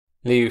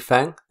Liu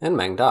Feng and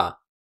Meng Da.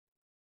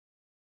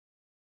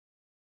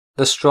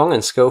 The strong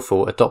and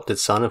skillful adopted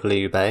son of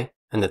Liu Bei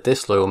and the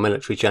disloyal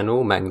military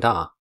general Meng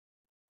Da.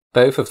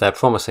 Both of their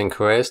promising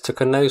careers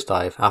took a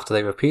nosedive after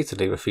they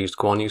repeatedly refused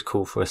Guan Yu's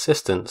call for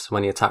assistance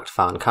when he attacked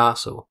Fan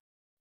Castle.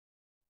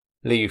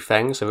 Liu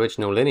Feng's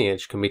original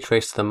lineage can be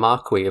traced to the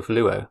Marquis of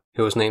Luo,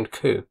 who was named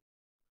Ku.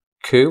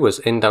 Ku was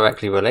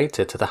indirectly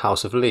related to the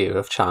House of Liu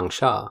of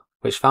Changsha,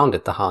 which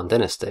founded the Han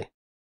dynasty.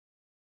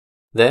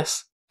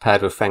 This,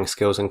 paired with Feng's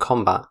skills in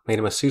combat, made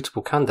him a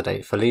suitable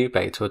candidate for Liu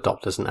Bei to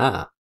adopt as an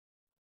heir.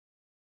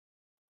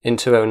 In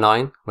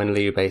 209, when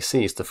Liu Bei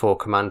seized the four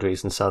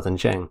commanderies in southern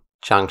Jing,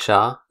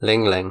 Changsha,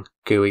 Lingling,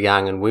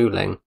 Guiyang and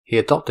Wuling, he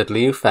adopted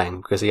Liu Feng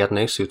because he had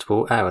no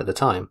suitable heir at the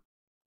time.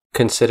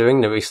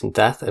 Considering the recent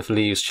death of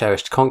Liu's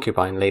cherished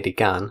concubine Lady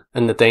Gan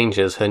and the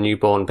dangers her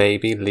newborn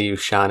baby Liu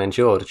Shan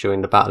endured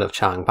during the Battle of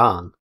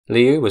Changban,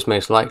 Liu was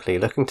most likely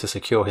looking to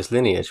secure his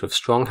lineage with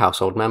strong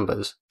household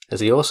members, as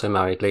he also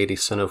married Lady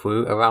Sun of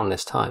Wu around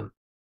this time.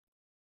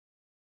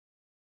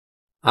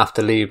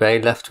 After Liu Bei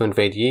left to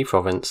invade Yi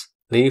province,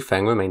 Liu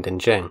Feng remained in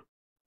Jing.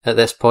 At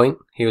this point,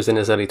 he was in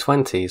his early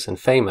 20s and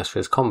famous for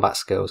his combat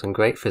skills and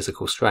great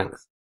physical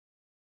strength.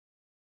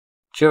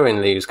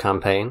 During Liu's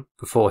campaign,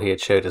 before he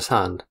had showed his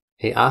hand,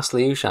 he asked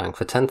Liu Zhang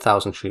for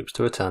 10,000 troops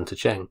to return to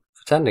Jing,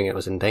 pretending it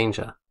was in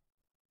danger.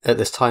 At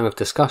this time of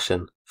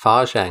discussion,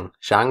 Fa Zheng,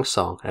 Zhang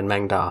Song and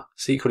Meng Da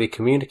secretly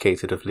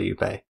communicated with Liu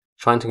Bei,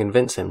 trying to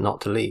convince him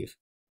not to leave.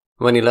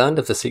 When he learned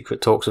of the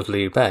secret talks with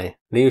Liu Bei,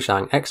 Liu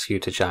Zhang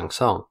executed Zhang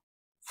Song.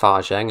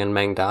 Fa Zheng and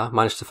Meng Da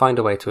managed to find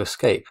a way to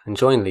escape and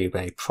join Liu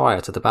Bei prior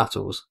to the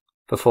battles,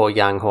 before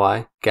Yang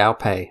Huai, Gao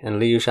Pei and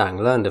Liu Zhang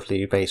learned of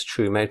Liu Bei's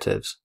true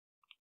motives.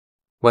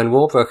 When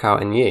war broke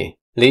out in Yi,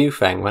 Liu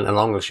Feng went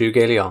along with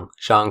Zhuge Liang,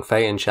 Zhang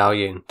Fei and Zhao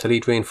Yun to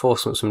lead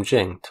reinforcements from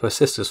Jing to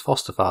assist his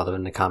foster father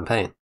in the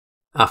campaign.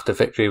 After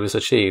victory was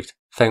achieved,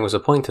 Feng was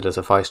appointed as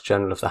a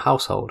vice-general of the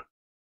household.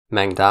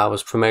 Meng Da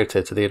was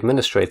promoted to the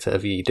administrator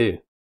of Yidu,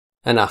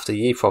 and after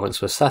Yi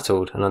province was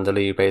settled and under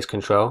Liu Bei's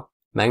control,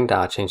 Meng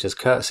Da changed his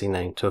courtesy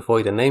name to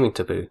avoid a naming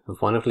taboo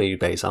of one of Liu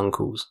Bei's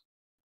uncles.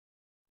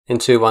 In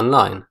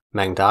 219,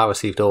 Meng Da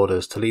received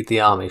orders to lead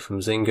the army from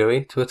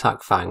Xingui to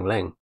attack Fang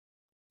Ling.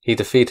 He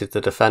defeated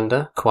the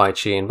defender, Kuai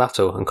Chi, in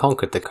battle and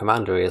conquered the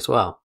commandery as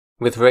well.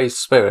 With raised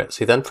spirits,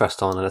 he then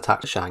pressed on and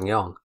attacked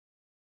Shangyong.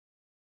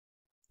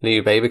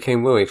 Liu Bei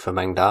became worried for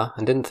Meng Da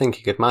and didn't think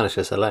he could manage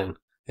this alone,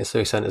 so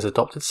he sent his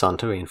adopted son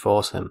to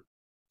reinforce him.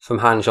 From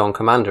Hanzhong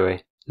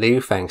Commandery, Liu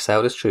Feng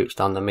sailed his troops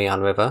down the Mian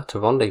River to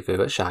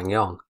rendezvous at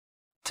Shangyong.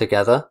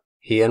 Together,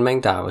 he and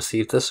Meng Da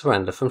received the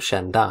surrender from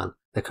Shen Dan,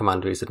 the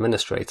commandery's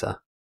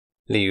administrator.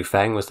 Liu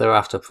Feng was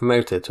thereafter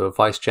promoted to a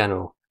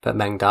vice-general, but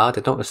Meng Da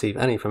did not receive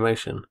any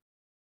promotion.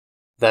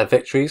 Their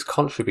victories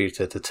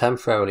contributed to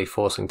temporarily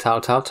forcing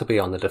Cao Cao to be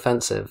on the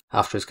defensive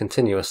after his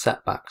continuous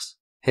setbacks.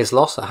 His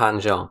loss at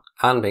Hanzhong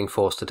and being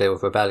forced to deal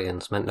with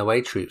rebellions meant the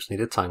Wei troops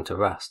needed time to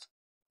rest.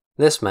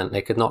 This meant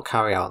they could not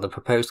carry out the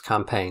proposed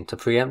campaign to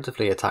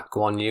preemptively attack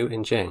Guan Yu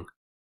in Jing.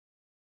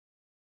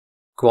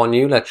 Guan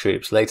Yu led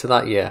troops later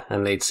that year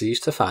and laid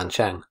siege to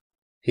Fancheng.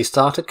 He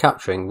started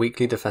capturing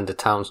weakly defended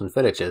towns and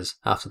villages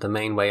after the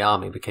main Wei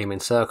army became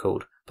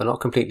encircled but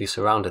not completely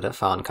surrounded at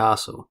Fan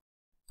Castle.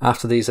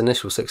 After these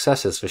initial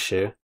successes for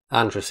Shou,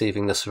 and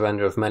receiving the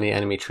surrender of many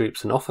enemy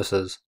troops and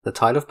officers, the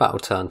tide of battle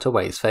turned to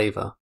Wei's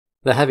favour.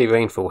 The heavy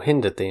rainfall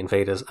hindered the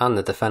invaders and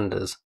the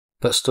defenders,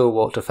 but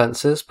stalwart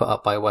defences put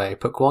up by Wei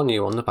put Guan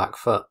Yu on the back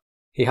foot.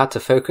 He had to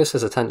focus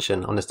his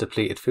attention on his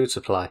depleted food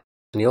supply,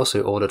 and he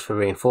also ordered for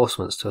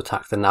reinforcements to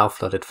attack the now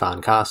flooded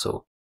Fan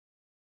Castle.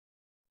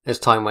 As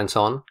time went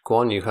on,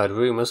 Guan Yu heard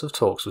rumours of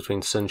talks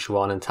between Sun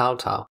Quan and Cao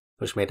Cao,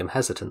 which made him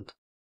hesitant.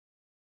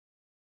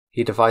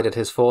 He divided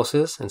his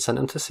forces and sent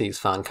them to seize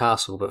Fan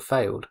Castle but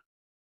failed.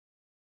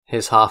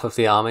 His half of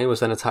the army was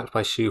then attacked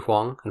by Xu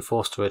Huang and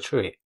forced to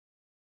retreat.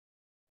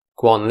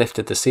 Guan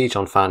lifted the siege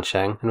on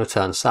Fancheng and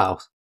returned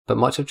south, but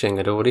much of Jing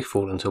had already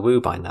fallen to Wu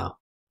by now.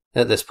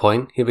 At this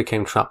point, he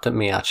became trapped at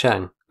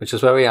Miacheng, which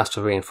is where he asked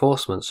for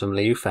reinforcements from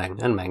Liu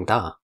Feng and Meng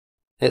Da.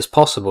 It's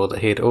possible that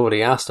he had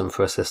already asked them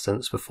for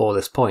assistance before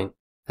this point,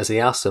 as he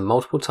asked them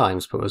multiple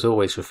times but was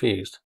always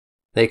refused.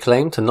 They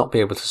claimed to not be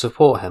able to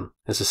support him,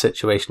 as the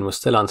situation was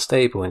still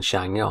unstable in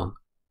Shangyong.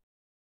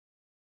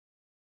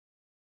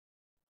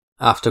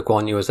 After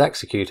Guan Yu was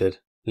executed,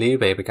 Liu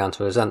Bei began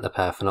to resent the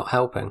pair for not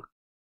helping.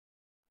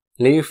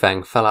 Liu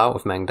Feng fell out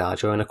with Meng Da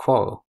during a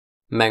quarrel.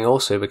 Meng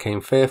also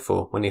became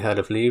fearful when he heard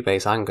of Liu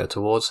Bei's anger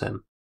towards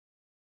him.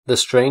 The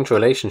strange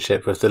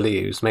relationship with the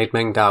Lius made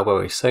Meng Da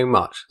worry so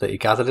much that he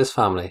gathered his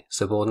family,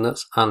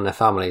 subordinates and their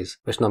families,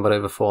 which numbered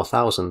over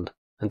 4,000,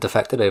 and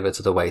defected over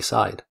to the Wei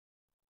side.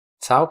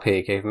 Cao Pi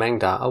gave Meng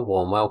Da a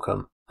warm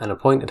welcome, and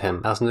appointed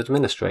him as an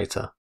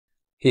administrator.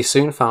 He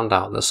soon found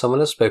out that someone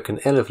had spoken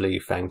ill of Liu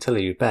Feng to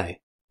Liu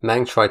Bei.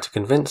 Meng tried to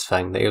convince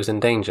Feng that he was in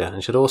danger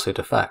and should also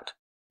defect.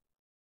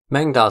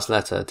 Meng Da's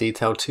letter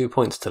detailed 2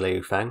 points to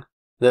Liu Feng: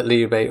 that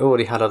Liu Bei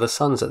already had other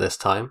sons at this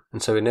time,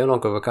 and so he no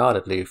longer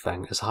regarded Liu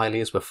Feng as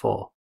highly as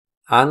before.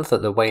 and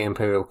that the Wei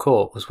imperial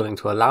court was willing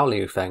to allow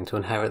Liu Feng to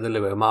inherit the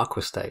Luo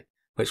marquisate,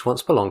 which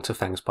once belonged to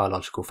Feng's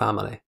biological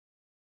family.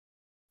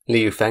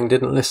 Liu Feng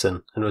didn't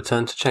listen and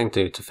returned to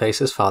Chengdu to face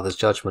his father's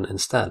judgment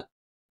instead.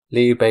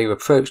 Liu Bei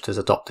reproached his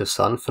adoptive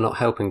son for not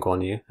helping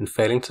Guan Yu and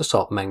failing to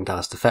stop Meng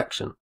Da's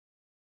defection.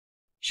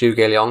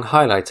 Zhuge Liang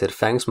highlighted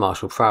Feng's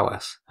martial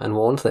prowess and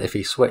warned that if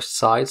he switched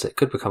sides it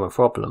could become a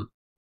problem.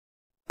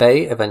 Bei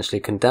eventually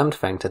condemned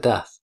Feng to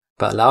death,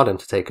 but allowed him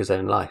to take his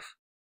own life.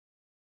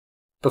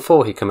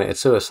 Before he committed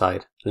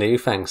suicide, Liu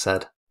Feng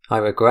said, "I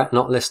regret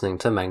not listening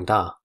to Meng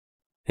Da."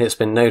 It's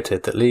been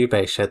noted that Liu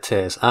Bei shed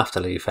tears after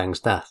Liu Feng's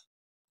death.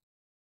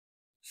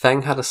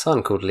 Feng had a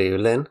son called Liu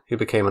Lin who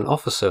became an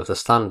officer of the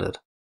standard.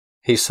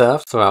 He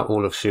served throughout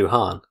all of Shu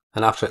Han,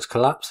 and after its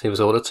collapse he was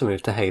ordered to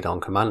move to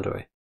Heidong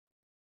Commandery.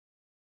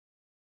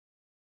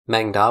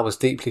 Meng Da was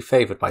deeply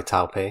favoured by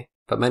Tao Pi,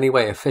 but many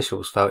Wei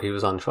officials felt he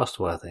was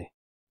untrustworthy.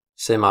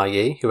 Sima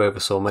Yi, who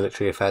oversaw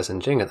military affairs in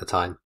Jing at the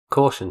time,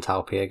 cautioned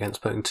Tao Pi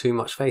against putting too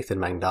much faith in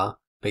Meng Da,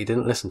 but he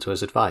didn't listen to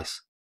his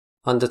advice.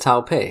 Under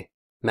Tao Pi,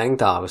 Meng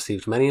Da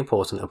received many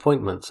important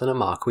appointments and a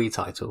marquis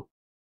title.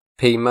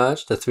 Pi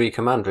merged the three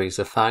commanderies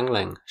of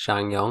Fanling,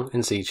 Shangyong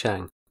and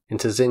Xicheng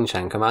into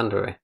Xincheng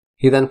Commandery.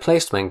 He then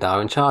placed Meng Da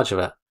in charge of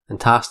it and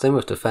tasked him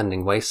with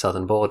defending Wei's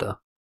southern border.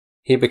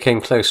 He became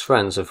close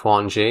friends of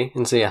Huangji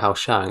and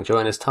Xiaosheng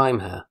during his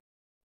time here.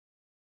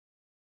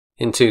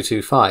 In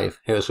 225,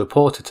 it was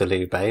reported to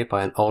Liu Bei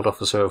by an old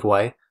officer of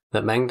Wei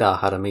that Meng Da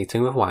had a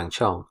meeting with Wang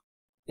Chong.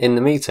 In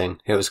the meeting,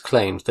 it was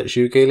claimed that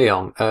Zhuge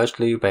Liang urged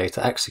Liu Bei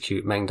to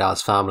execute Meng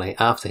Da's family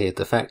after he had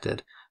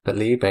defected, but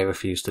Liu Bei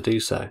refused to do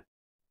so.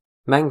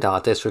 Meng Da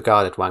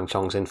disregarded Wang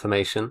Chong's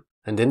information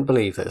and didn't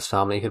believe that his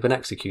family had been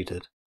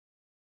executed.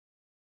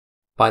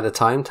 By the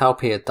time Tao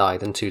Pi had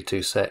died in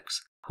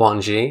 226,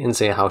 Huangji and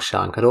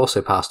Xiaosheng had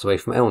also passed away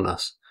from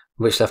illness,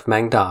 which left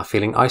Meng Da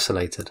feeling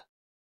isolated.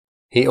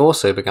 He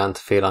also began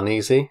to feel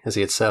uneasy as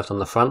he had served on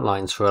the front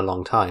lines for a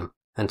long time,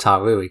 and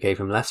Tao Rui gave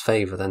him less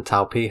favour than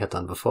Tao Pi had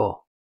done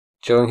before.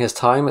 During his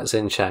time at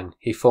Xincheng,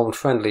 he formed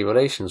friendly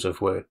relations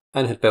with Wu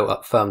and had built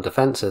up firm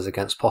defences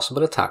against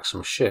possible attacks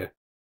from Shou.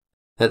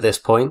 At this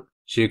point,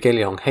 Zhuge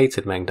Liang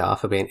hated Meng Da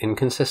for being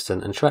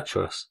inconsistent and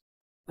treacherous,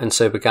 and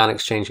so began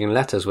exchanging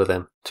letters with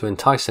him to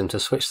entice him to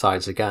switch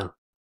sides again.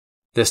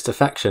 This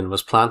defection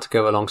was planned to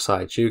go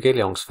alongside Zhuge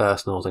Liang's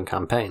first northern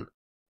campaign.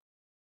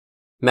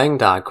 Meng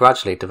Da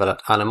gradually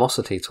developed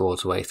animosity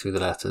towards Wei through the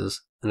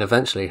letters, and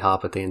eventually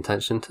harboured the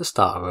intention to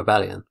start a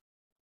rebellion.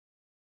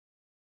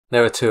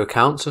 There are two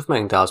accounts of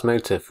Meng Da's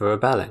motive for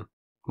rebelling.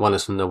 One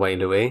is from the Wei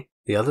Lui,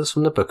 the other is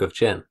from the Book of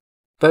Jin.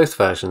 Both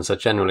versions are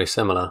generally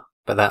similar,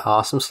 but there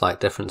are some slight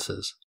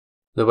differences.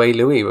 The Wei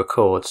Lui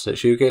records that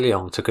Zhuge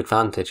Liang took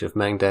advantage of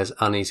Meng Da's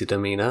uneasy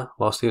demeanour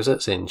whilst he was at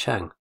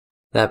Xincheng.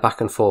 Their back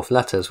and forth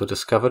letters were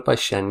discovered by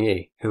Shen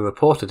Yi, who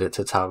reported it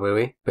to Tao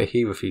Rui, but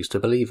he refused to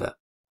believe it.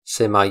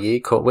 Sima Yi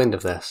caught wind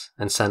of this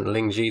and sent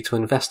Ling Ji to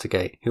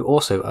investigate, who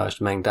also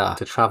urged Meng Da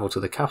to travel to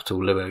the capital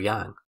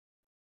Luoyang.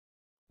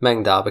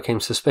 Meng Da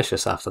became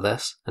suspicious after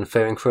this, and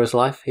fearing for his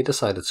life, he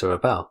decided to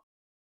rebel.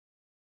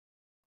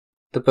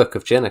 The Book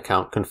of Jin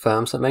account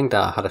confirms that Meng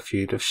Da had a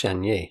feud with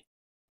Shen Yi.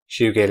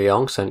 Zhuge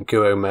Liang sent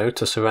Guo Mo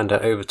to surrender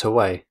over to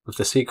Wei with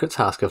the secret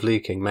task of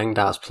leaking Meng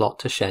Da's plot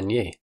to Shen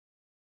Yi.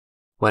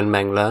 When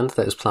Meng learned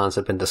that his plans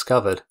had been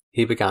discovered,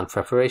 he began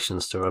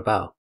preparations to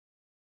rebel.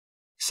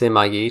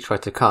 Sima Yi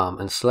tried to calm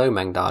and slow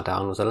Meng Da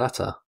down with a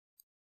letter.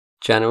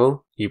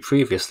 "General, you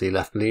previously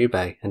left Liu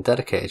Bei and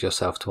dedicated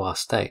yourself to our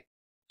state.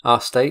 Our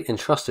state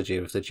entrusted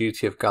you with the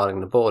duty of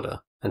guarding the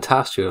border and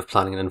tasked you with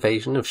planning an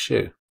invasion of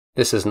Shu.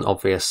 This is an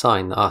obvious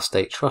sign that our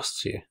state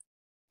trusts you.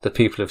 The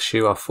people of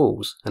Shu are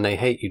fools and they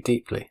hate you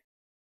deeply.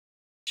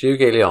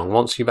 Zhuge Liang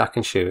wants you back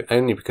in Shu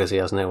only because he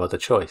has no other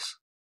choice."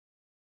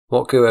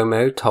 What Guo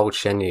Mo told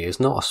Shen Yi is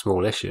not a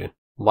small issue.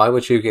 Why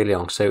would Zhuge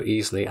Liang so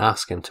easily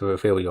ask him to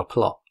reveal your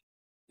plot?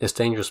 This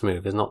dangerous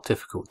move is not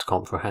difficult to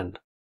comprehend.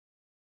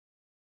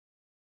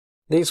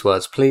 These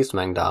words pleased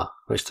Meng Da,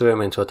 which threw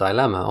him into a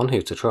dilemma on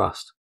who to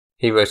trust.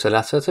 He wrote a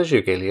letter to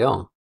Zhuge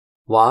Liang.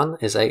 "Yuan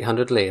is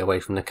 800 li away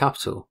from the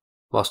capital,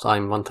 whilst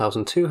I'm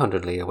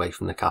 1,200 li away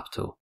from the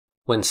capital.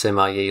 When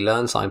Sima Yi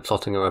learns I'm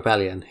plotting a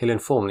rebellion, he'll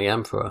inform the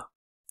emperor.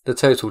 The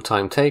total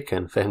time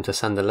taken for him to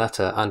send a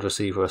letter and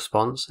receive a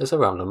response is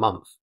around a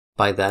month.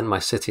 By then my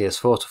city is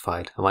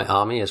fortified and my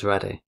army is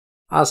ready.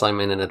 As I'm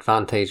in an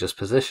advantageous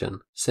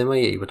position,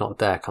 Sima Yi would not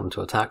dare come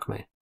to attack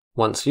me.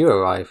 Once you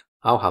arrive,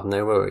 I'll have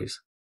no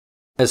worries."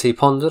 As he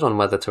pondered on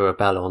whether to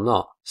rebel or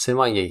not,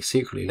 Sima Yi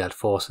secretly led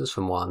forces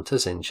from Yuan to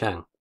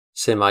Xincheng.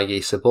 Sima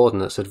Yi's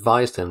subordinates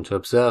advised him to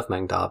observe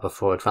Meng Da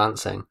before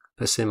advancing,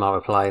 but Sima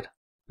replied,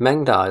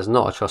 "Meng Da is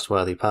not a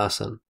trustworthy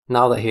person.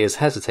 Now that he is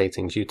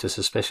hesitating due to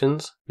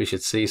suspicions, we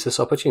should seize this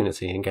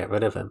opportunity and get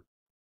rid of him."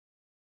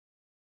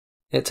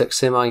 It took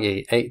Sima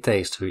Yi 8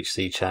 days to reach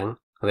Xicheng,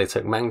 and they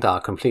took Meng Da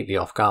completely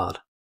off guard.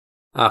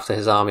 After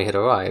his army had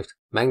arrived,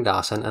 Meng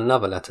Da sent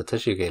another letter to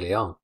Zhuge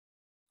Liang.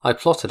 "I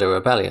plotted a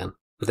rebellion.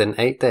 Within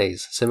 8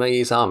 days, Sima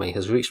Yi's army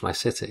has reached my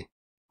city.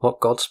 What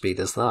Godspeed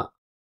is that?"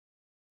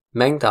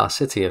 Meng Da's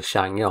city of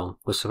Shangyong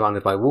was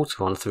surrounded by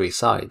water on 3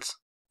 sides,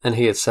 and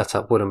he had set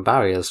up wooden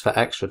barriers for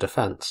extra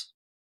defense.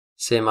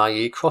 Sima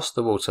Yi crossed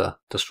the water,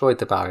 destroyed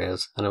the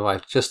barriers, and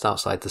arrived just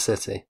outside the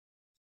city.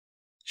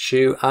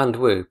 Shou and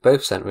Wu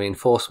both sent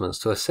reinforcements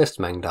to assist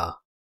Meng Da.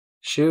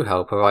 Shou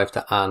help arrived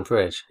at An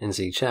Bridge in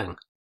Xicheng.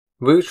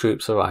 Wu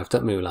troops arrived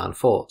at Mulan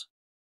Fort.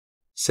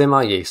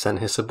 Sima Yi sent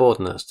his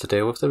subordinates to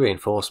deal with the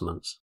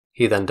reinforcements.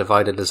 He then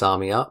divided his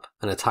army up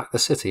and attacked the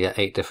city at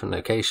 8 different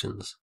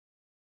locations.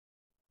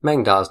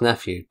 Meng Da's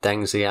nephew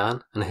Deng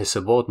Xian and his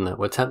subordinate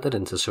were tempted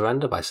into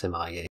surrender by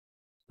Sima Yi.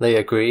 They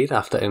agreed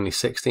after only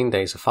 16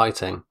 days of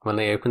fighting when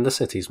they opened the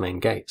city's main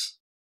gates.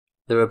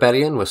 The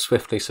rebellion was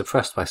swiftly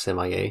suppressed by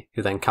Sima Yi,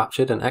 who then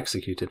captured and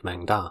executed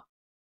Meng Da.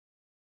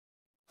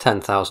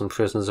 10,000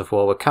 prisoners of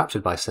war were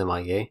captured by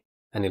Sima Yi,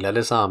 and he led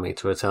his army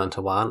to return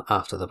to Yuan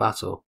after the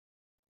battle.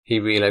 He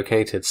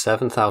relocated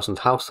 7,000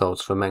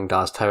 households from Meng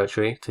Da's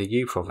territory to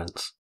Yu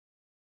province.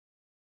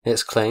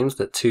 It's claimed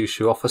that 2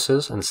 Shu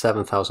officers and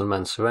 7,000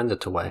 men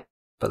surrendered to Wei,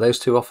 but those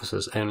 2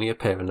 officers only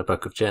appear in the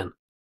Book of Jin.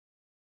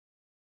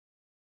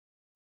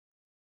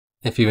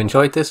 If you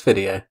enjoyed this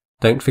video,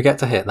 don't forget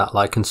to hit that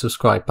like and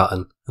subscribe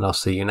button, and I'll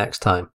see you next time.